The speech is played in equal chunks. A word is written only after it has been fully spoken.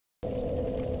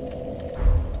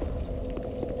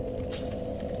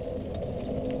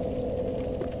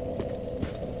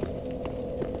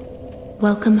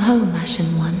Welcome home, Ashen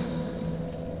One.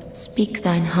 Speak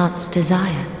thine heart's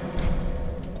desire.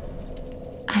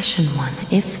 Ashen One,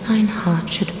 if thine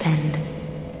heart should bend,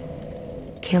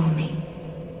 kill me,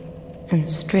 and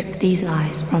strip these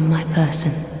eyes from my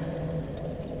person.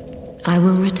 I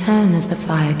will return as the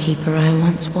firekeeper I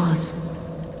once was,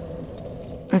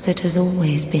 as it has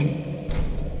always been.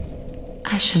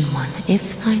 Ashen One,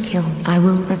 if thine kill me, I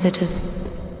will as it has...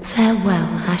 Farewell,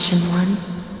 Ashen One.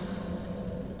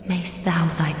 Mayst thou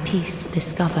thy peace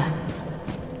discover.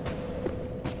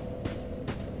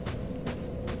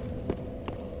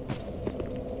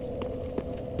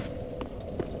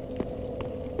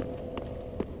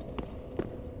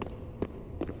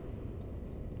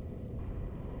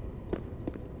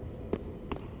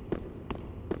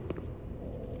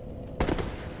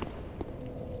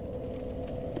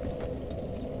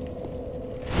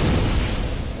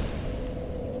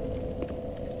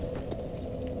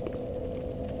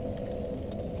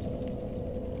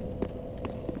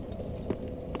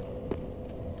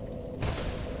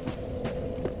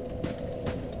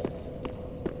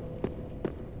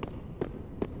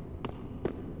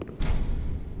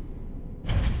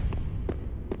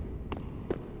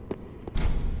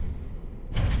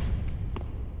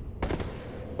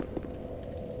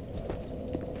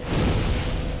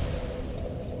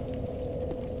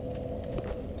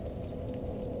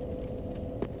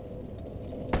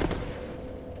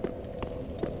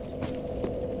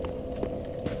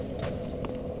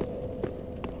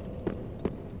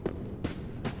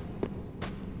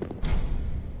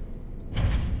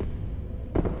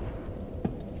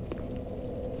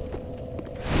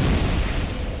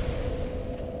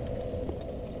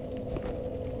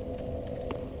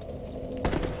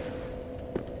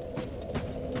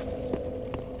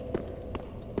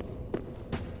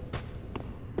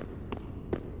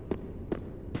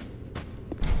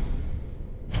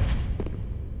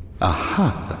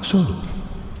 Aha, so.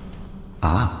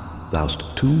 Thou'st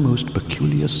two most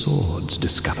peculiar swords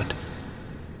discovered.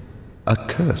 A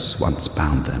curse once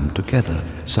bound them together,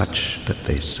 such that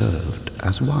they served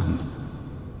as one.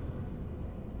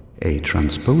 A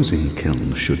transposing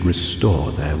kiln should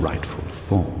restore their rightful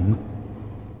form.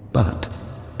 But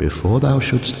before thou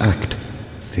shouldst act,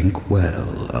 think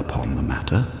well upon the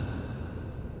matter.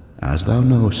 As thou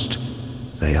knowest,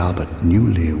 they are but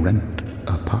newly rent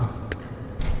apart.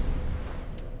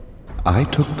 I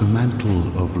took the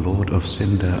mantle of Lord of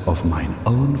Cinder of mine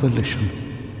own volition.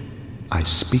 I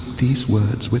speak these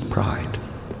words with pride.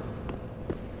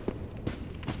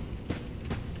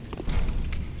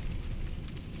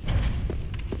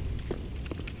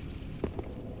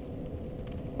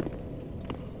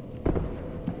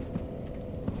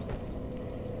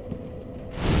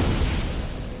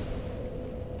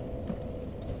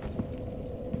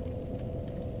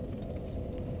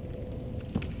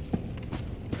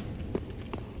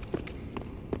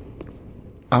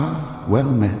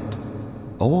 Well met.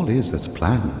 All is as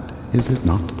planned, is it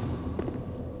not?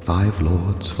 5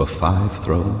 lords for 5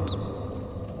 thrones.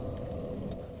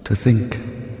 To think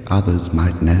others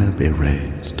might ne'er be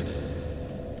raised.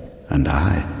 And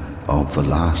I, of the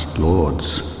last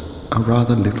lords, a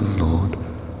rather little lord,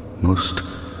 most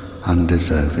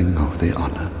undeserving of the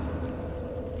honor.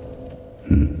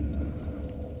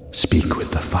 Speak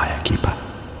with the firekeeper.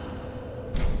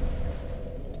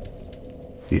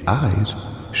 The eyes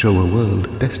show a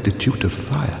world destitute of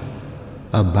fire,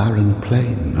 a barren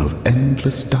plain of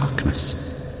endless darkness,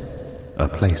 a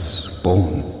place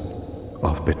born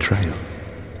of betrayal.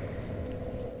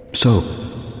 So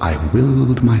I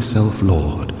willed myself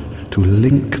Lord to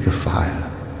link the fire,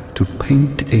 to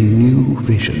paint a new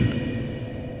vision.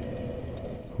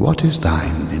 What is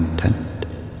thine intent?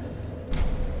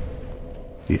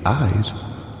 The eyes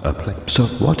a place. So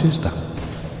what is that?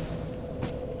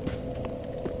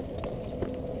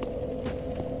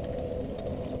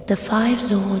 The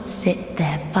 5 lords sit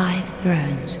their 5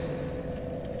 thrones,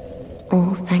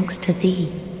 all thanks to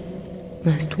thee,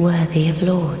 most worthy of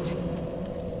lords.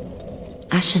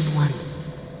 Ashen One,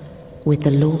 with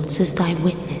the lords as thy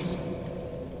witness,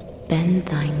 bend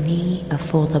thy knee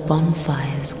afore the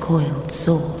bonfire's coiled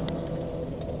sword,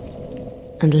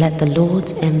 and let the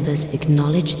lords' embers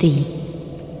acknowledge thee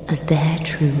as their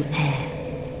true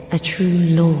heir, a true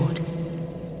lord,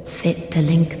 fit to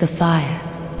link the fire.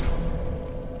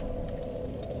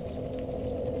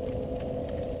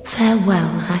 Farewell,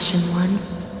 Ashen One.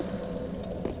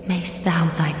 Mayst thou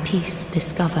thy peace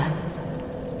discover.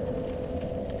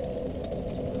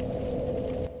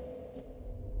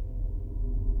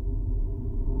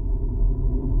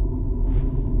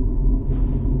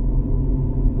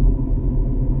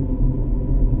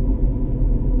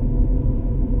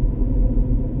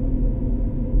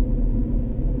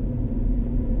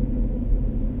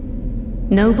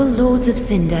 Noble lords of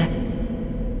Cinder,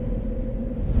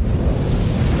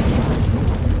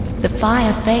 the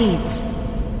fire fades.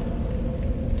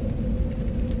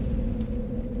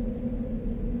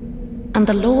 And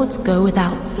the lords go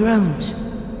without thrones.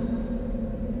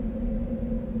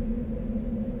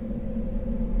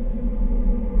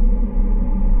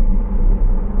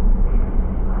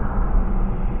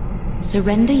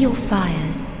 Surrender your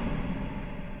fires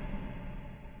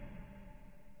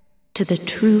to the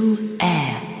true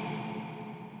heir.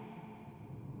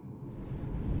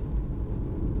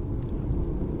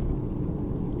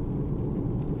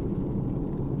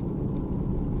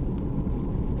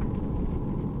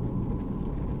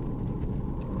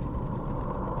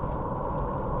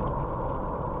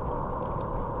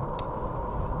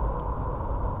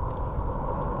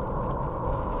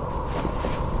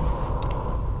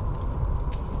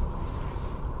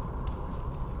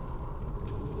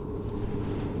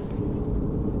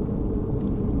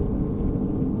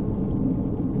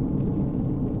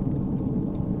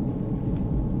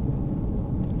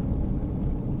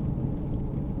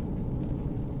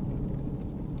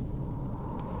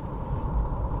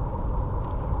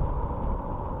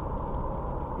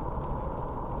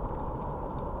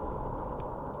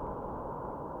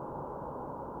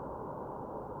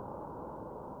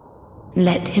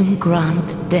 Let him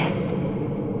grant death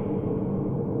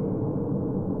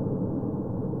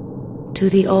to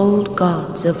the old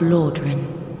gods of Lordran,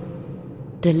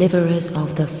 deliverers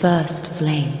of the first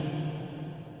flame.